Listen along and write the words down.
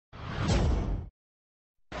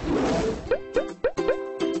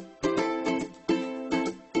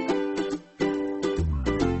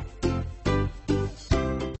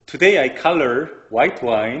Today I color white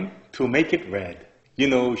wine to make it red. You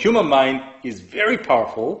know, human mind is very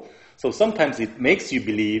powerful, so sometimes it makes you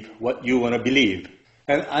believe what you want to believe.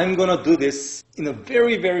 And I'm going to do this in a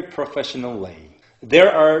very, very professional way.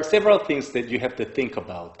 There are several things that you have to think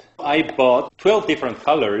about. I bought 12 different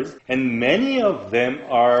colors, and many of them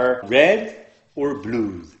are red or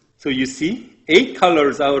blues. So you see, 8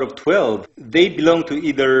 colors out of 12, they belong to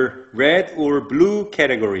either red or blue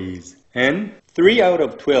categories. And 3 out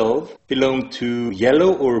of 12 belong to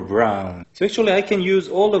yellow or brown. So actually I can use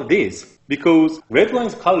all of these because red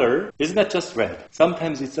wine's color is not just red.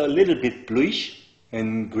 Sometimes it's a little bit bluish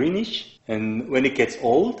and greenish, and when it gets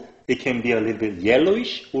old, it can be a little bit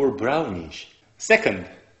yellowish or brownish. Second,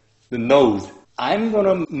 the nose. I'm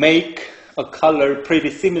gonna make a color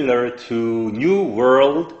pretty similar to New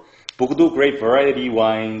World Bordeaux grape variety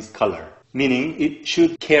wine's color, meaning it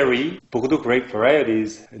should carry Bordeaux grape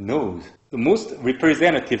variety's nose. The most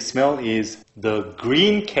representative smell is the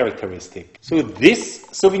green characteristic. So this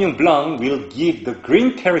Sauvignon Blanc will give the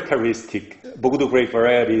green characteristic Bordeaux grape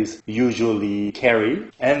varieties usually carry.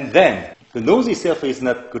 And then the nose itself is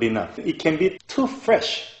not good enough. It can be too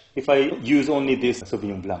fresh if I use only this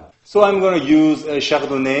Sauvignon Blanc. So I'm going to use a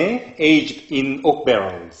Chardonnay aged in oak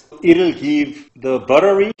barrels. It'll give the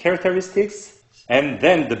buttery characteristics. And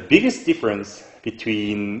then the biggest difference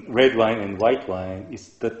between red wine and white wine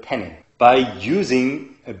is the tannin. By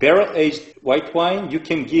using a barrel-aged white wine, you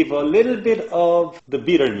can give a little bit of the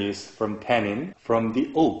bitterness from tannin from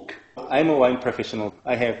the oak. I'm a wine professional.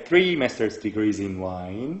 I have 3 master's degrees in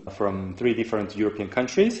wine from 3 different European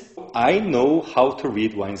countries. I know how to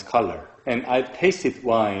read wine's color. And I've tasted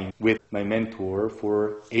wine with my mentor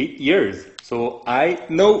for 8 years. So I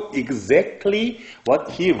know exactly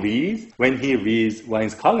what he reads when he reads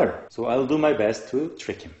wine's color. So I'll do my best to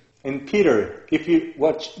trick him. And Peter, if you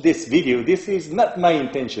watch this video, this is not my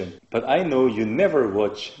intention. But I know you never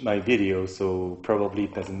watch my video, so probably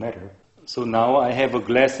it doesn't matter. So now I have a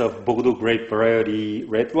glass of Bordeaux grape variety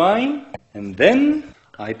red wine. And then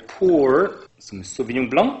I pour some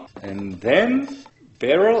Sauvignon Blanc. And then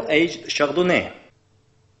barrel-aged Chardonnay.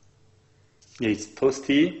 Yeah, it's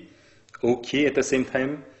toasty, oaky at the same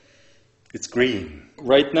time. It's green.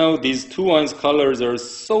 Right now, these 2 wines' colors are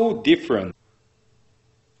so different.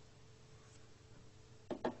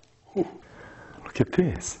 Ooh, look at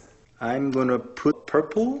this. I'm gonna put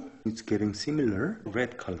purple. It's getting similar.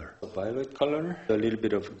 Red color, violet color, a little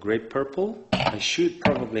bit of grape purple. I should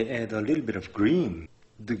probably add a little bit of green.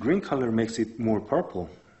 The green color makes it more purple,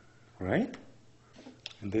 right?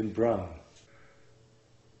 And then brown.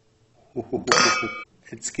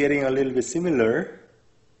 It's getting a little bit similar,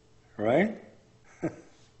 right? A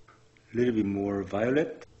little bit more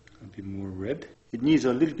violet, a bit more red. It needs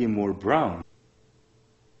a little bit more brown.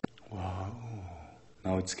 Wow.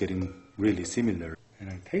 Now it's getting really similar. And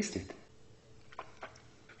I taste it.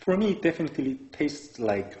 For me, it definitely tastes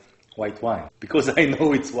like white wine. Because I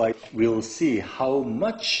know it's white, we'll see how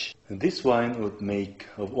much this wine would make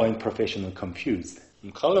a wine professional confused.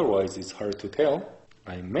 And color-wise, it's hard to tell.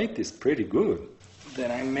 I made this pretty good. Then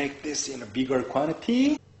I make this in a bigger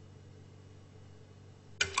quantity.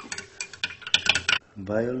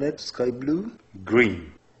 Violet, sky blue,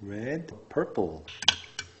 green, red, purple.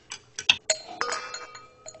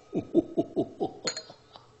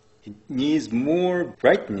 It needs more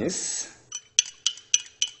brightness.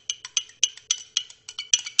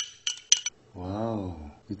 Wow,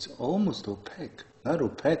 it's almost opaque. Not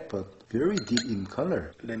opaque, but very deep in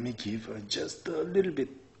color. Let me give just a little bit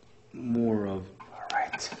more of...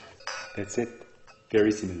 Alright, that's it.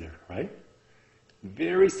 Very similar, right?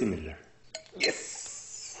 Very similar.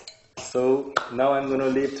 Yes! So now I'm gonna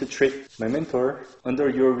leave to trick my mentor under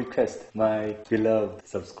your request, my beloved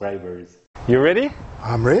subscribers. You ready?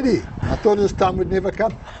 I'm ready. I thought this time would never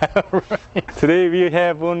come. Today we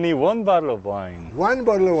have only 1 bottle of wine. 1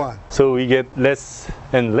 bottle of wine. So we get less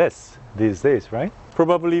and less these days, right?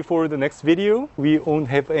 Probably for the next video, we won't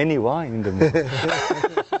have any wine in the middle.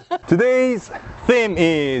 Today's theme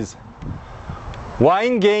is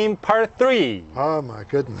Wine Game Part 3. Oh my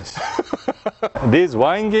goodness. These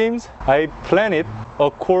wine games, I plan it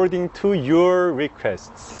according to your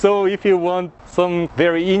requests. So if you want some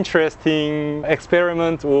very interesting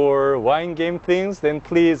experiment or wine game things, then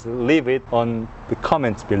please leave it on the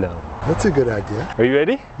comments below. That's a good idea. Are you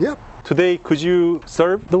ready? Yep. Today, could you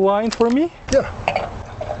serve the wine for me? Yeah.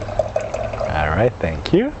 All right,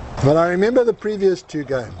 thank you. Well, I remember the previous 2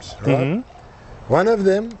 games, right? One of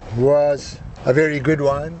them was a very good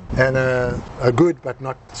wine and a good but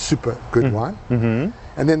not super good wine.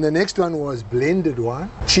 And then the next one was blended wine,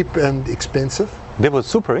 cheap and expensive. That was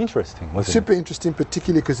super interesting, wasn't Super interesting,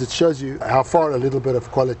 particularly because it shows you how far a little bit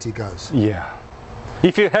of quality goes. it? Yeah.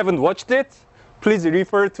 If you haven't watched it, please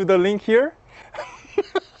refer to the link here.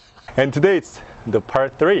 And today it's the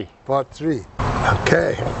part 3. Part 3.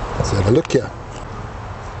 Okay, let's have a look here.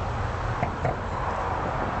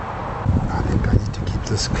 I think I need to keep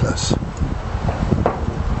this close.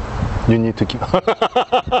 You need to keep...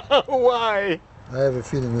 Why? I have a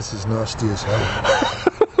feeling this is nasty as hell.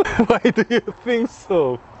 Why do you think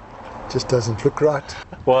so? Just doesn't look right.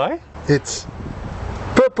 Why? It's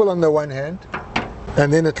purple on the one hand,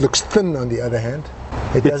 and then it looks thin on the other hand.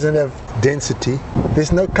 It doesn't have density.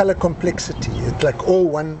 There's no color complexity. It's like all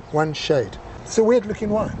one shade. It's a weird looking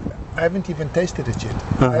wine. I haven't even tasted it yet.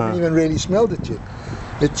 I haven't even really smelled it yet.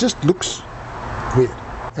 It just looks weird.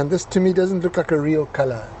 And this to me doesn't look like a real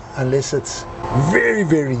color unless it's very,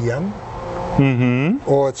 very young,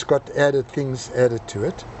 or it's got added things added to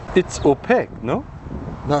it. It's opaque, no?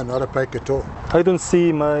 No, not opaque at all. I don't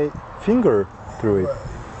see my finger through it.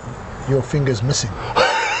 Your finger's missing.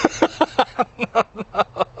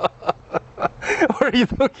 What are you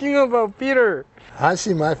talking about, Peter? I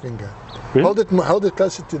see my finger. Really? Hold it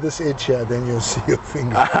closer to this edge here, then you'll see your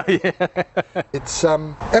finger. Yeah. It's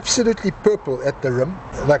absolutely purple at the rim,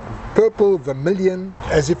 like purple vermilion,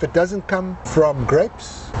 as if it doesn't come from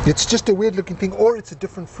grapes. It's just a weird looking thing, or it's a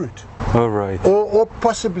different fruit. All right. Or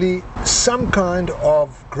possibly some kind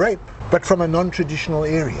of grape, but from a non-traditional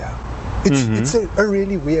area. It's a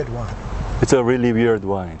really weird wine. It's a really weird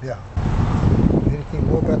wine. Yeah. Anything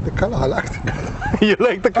more about the color? I like the color. You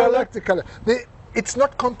like the I color? like the color. It's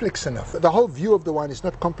not complex enough. The whole view of the wine is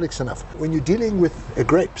not complex enough. When you're dealing with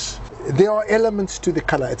grapes, there are elements to the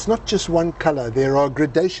color. It's not just one color. There are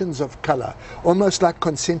gradations of color, almost like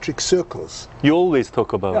concentric circles. You always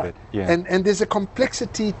talk about it. Yeah. And there's a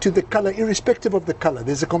complexity to the color, irrespective of the color.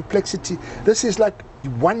 There's a complexity. This is like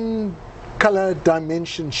one color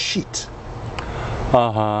dimension sheet.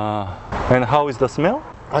 And how is the smell?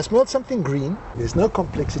 I smelled something green. There's no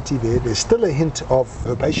complexity there. There's still a hint of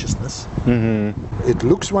herbaceousness. It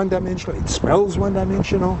looks one-dimensional. It smells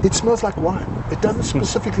one-dimensional. It smells like wine. It doesn't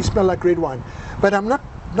specifically smell like red wine. But I'm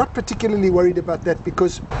not particularly worried about that,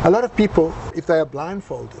 because a lot of people, if they are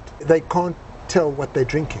blindfolded, they can't tell what they're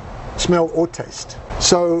drinking, smell or taste.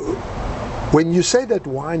 So when you say that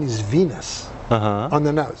wine is Venus on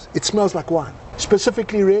the nose, it smells like wine.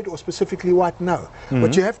 Specifically red or specifically white, no.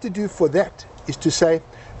 What you have to do for that is to say,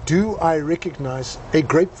 do I recognize a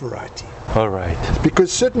grape variety? All right.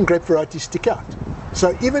 Because certain grape varieties stick out.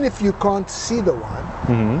 So even if you can't see the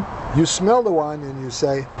wine, you smell the wine and you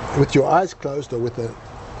say, with your eyes closed or with a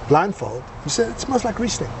blindfold, you say, it smells like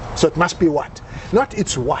Riesling. So it must be white. Not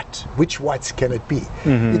it's white. Which whites can it be?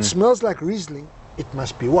 It smells like Riesling. It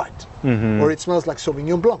must be white. Or it smells like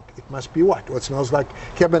Sauvignon Blanc. It must be white. Or it smells like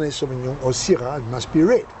Cabernet Sauvignon or Syrah. It must be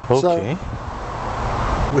red. Okay. So,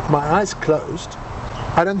 with my eyes closed,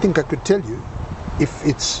 I don't think I could tell you if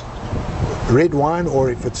it's red wine or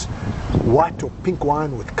if it's white or pink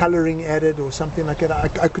wine with coloring added or something like that.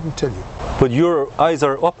 I couldn't tell you. But your eyes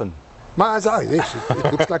are open. My eyes are, yes, it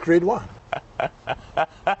looks like red wine.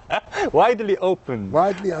 Widely open.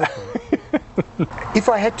 Widely open. If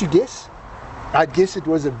I had to guess, I'd guess it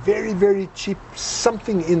was a very, very cheap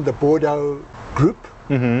something in the Bordeaux group.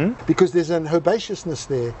 Because there's an herbaceousness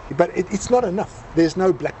there, but it's not enough. There's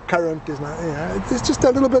no black currant, there's just a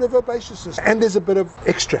little bit of herbaceousness, and there's a bit of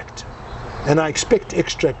extract. And I expect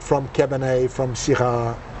extract from Cabernet, from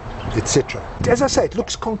Syrah, etc. As I say, it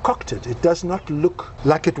looks concocted. It does not look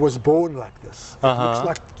like it was born like this. It looks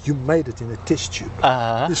like you made it in a test tube.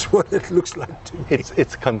 This is what it looks like to me.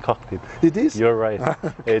 It's concocted. It is? You're right.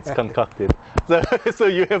 It's concocted. So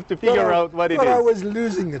you have to figure out what it is. I was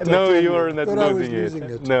losing it. No, you are not losing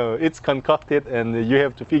it. No, it's concocted and you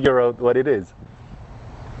have to figure out what it is.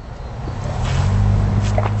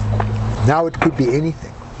 Now it could be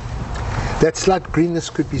anything. That slight greenness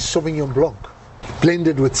could be Sauvignon Blanc,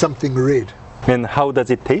 blended with something red. And how does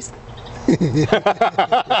it taste?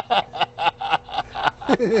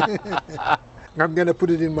 I'm going to put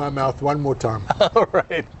it in my mouth one more time. All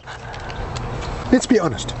right. Let's be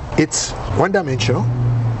honest. It's one-dimensional,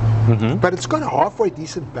 but it's got a halfway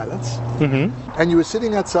decent balance. And you were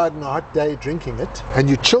sitting outside on a hot day drinking it, and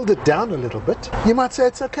you chilled it down a little bit, you might say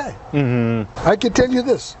it's okay. I can tell you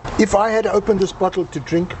this. If I had opened this bottle to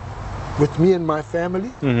drink with me and my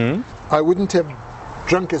family, I wouldn't have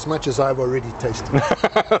drunk as much as I've already tasted.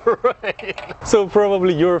 Right. So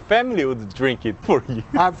probably your family would drink it for you.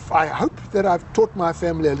 I hope that I've taught my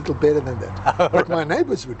family a little better than that. But my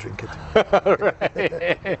neighbors would drink it.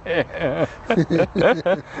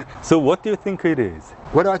 Right. So what do you think it is?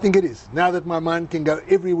 What do I think it is? Now that my mind can go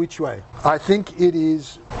every which way. I think it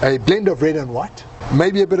is a blend of red and white.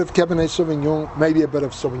 Maybe a bit of Cabernet Sauvignon, maybe a bit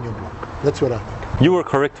of Sauvignon Blanc. That's what I think. You were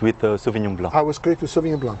correct with Sauvignon Blanc. I was correct with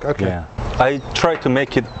Sauvignon Blanc, okay. Yeah. I tried to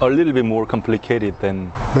make it a little bit more complicated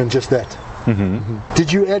than just that.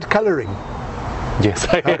 Did you add coloring? Yes,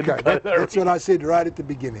 I had Okay, coloring. that's what I said right at the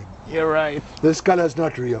beginning. You're right. This color is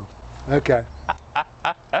not real. Okay.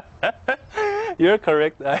 You're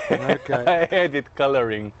correct. Okay. I added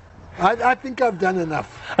coloring. I think I've done enough.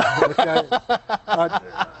 Okay.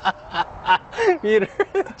 Peter,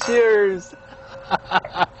 cheers.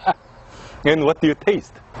 And what do you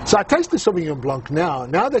taste? So I taste the Sauvignon Blanc now.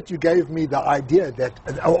 Now that you gave me the idea that,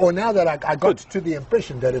 or now that I got to the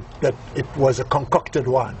impression that it was a concocted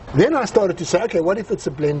wine, then I started to say, okay, what if it's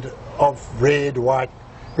a blend of red, white?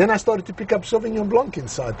 Then I started to pick up Sauvignon Blanc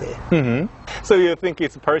inside there. So you think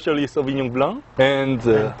it's partially Sauvignon Blanc and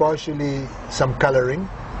partially some coloring,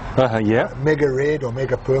 yeah, mega red or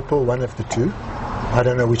mega purple, one of the two. I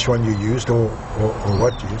don't know which one you used or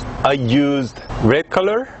what you used. I used red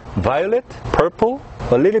color, violet, purple,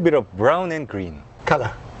 a little bit of brown and green.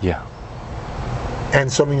 Color. Yeah. And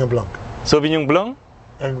Sauvignon Blanc. Sauvignon Blanc?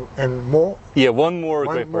 And more? Yeah, one more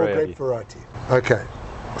grape grape variety. Okay.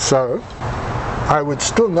 So I would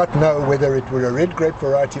still not know whether it were a red grape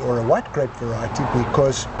variety or a white grape variety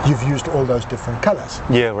because you've used all those different colors.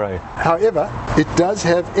 Yeah, right. However, it does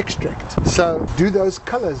have extract. So do those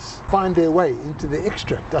colors find their way into the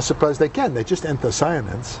extract? I suppose they can. They're just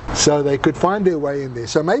anthocyanins. So they could find their way in there.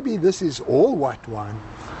 So maybe this is all white wine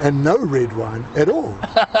and no red wine at all.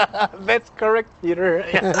 That's correct, Peter.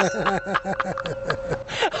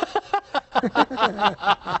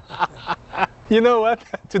 You know what?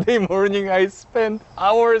 Today morning I spent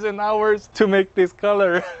hours and hours to make this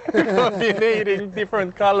color, combinating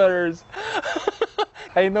different colors.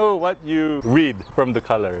 I know what you read from the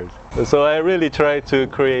colors. So I really try to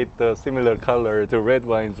create a similar color to red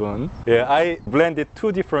wine's one. Yeah, I blended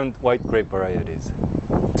two different white grape varieties.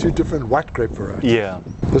 Two different white grape varieties? Yeah.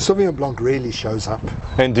 The Sauvignon Blanc really shows up.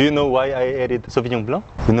 And do you know why I added Sauvignon Blanc?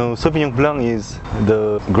 You know, Sauvignon Blanc is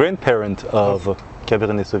the grandparent of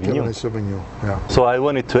Cabernet Sauvignon. Cabernet Sauvignon, yeah. So I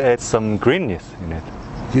wanted to add some greenness in it.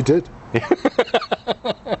 You did?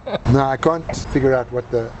 No, I can't figure out what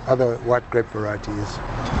the other white grape variety is.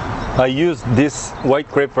 I used this white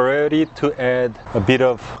grape variety to add a bit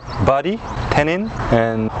of body, tannin,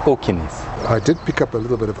 and oakiness. I did pick up a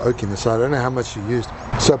little bit of oakiness, so I don't know how much you used.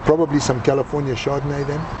 So probably some California Chardonnay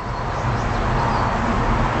then?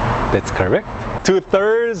 That's correct.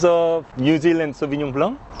 2/3 of New Zealand Sauvignon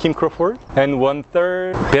Blanc, Kim Crawford, and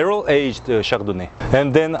 1/3 barrel-aged Chardonnay.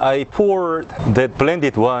 And then I poured that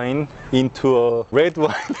blended wine into a red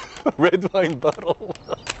wine bottle.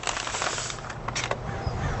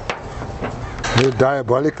 You're a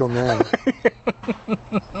diabolical man.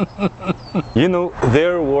 You know,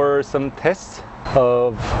 there were some tests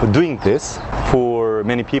of doing this for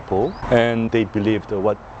many people, and they believed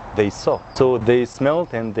what they saw. So they smelled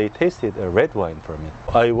and they tasted a red wine from it.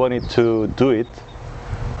 I wanted to do it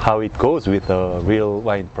how it goes with a real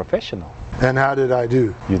wine professional. And how did I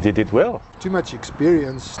do? You did it well. Too much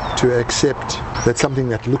experience to accept that something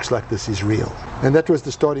that looks like this is real. And that was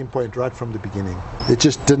the starting point right from the beginning. It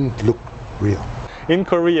just didn't look real. In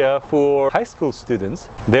Korea, for high school students,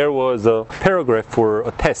 there was a paragraph for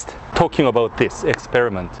a test talking about this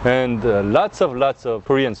experiment. And lots of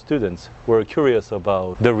Korean students were curious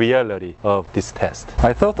about the reality of this test.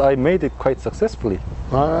 I thought I made it quite successfully.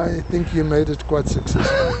 I think you made it quite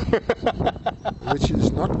successfully. Which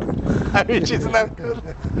is not good. Which is not good.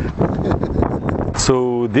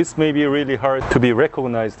 So this may be really hard to be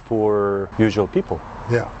recognized for usual people.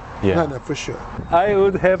 Yeah. Yeah. No, for sure. I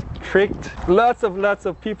would have tricked lots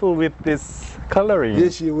of people with this coloring.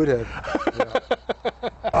 Yes, you would have. Yeah.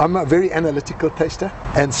 I'm a very analytical taster,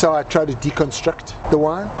 and so I try to deconstruct the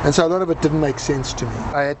wine, and so a lot of it didn't make sense to me.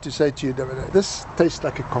 I had to say to you, this tastes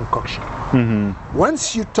like a concoction.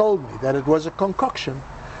 Once you told me that it was a concoction,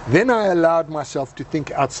 then I allowed myself to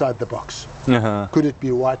think outside the box. Could it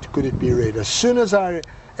be white? Could it be red? As soon as I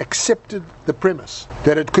accepted the premise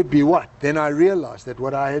that it could be white, then I realized that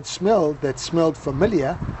what I had smelled, that smelled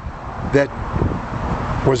familiar, that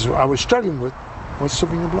I was struggling with, was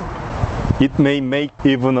Sauvignon Blanc. It may make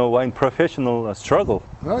even a wine professional struggle.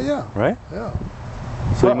 Oh yeah. Right? Yeah.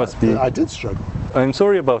 So it must be. I did struggle. I'm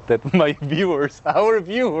sorry about that. My viewers, our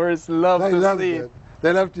viewers love They to loved see it.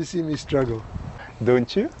 They love to see me struggle.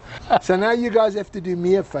 Don't you? So now you guys have to do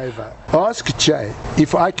me a favor. Ask Jay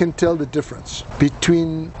if I can tell the difference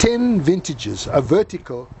between 10 vintages, a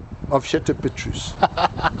vertical, of Chateau Petrus.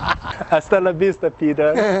 Hasta la vista,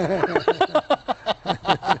 Peter.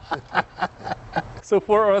 So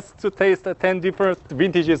for us to taste the 10 different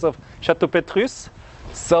vintages of Chateau Petrus,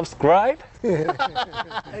 subscribe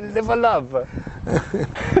and live a love.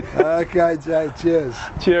 Okay, Jay, cheers.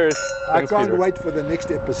 Cheers. I Thanks, can't Peter. wait for the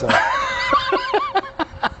next episode.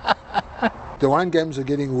 The wine games are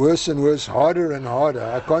getting worse and worse, harder and harder.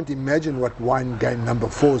 I can't imagine what wine game number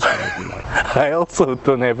 4 is going to be like. I also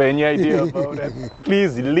don't have any idea about it.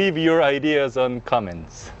 Please leave your ideas on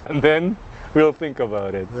comments and then we'll think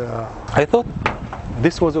about it. Yeah. I thought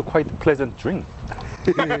this was a quite pleasant drink.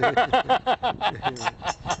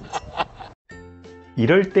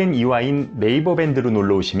 이럴 땐 이 와인 네이버 밴드로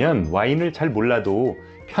놀러 오시면 와인을 잘 몰라도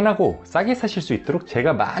편하고 싸게 사실 수 있도록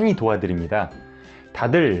제가 많이 도와드립니다.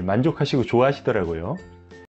 다들 만족하시고 좋아하시더라고요.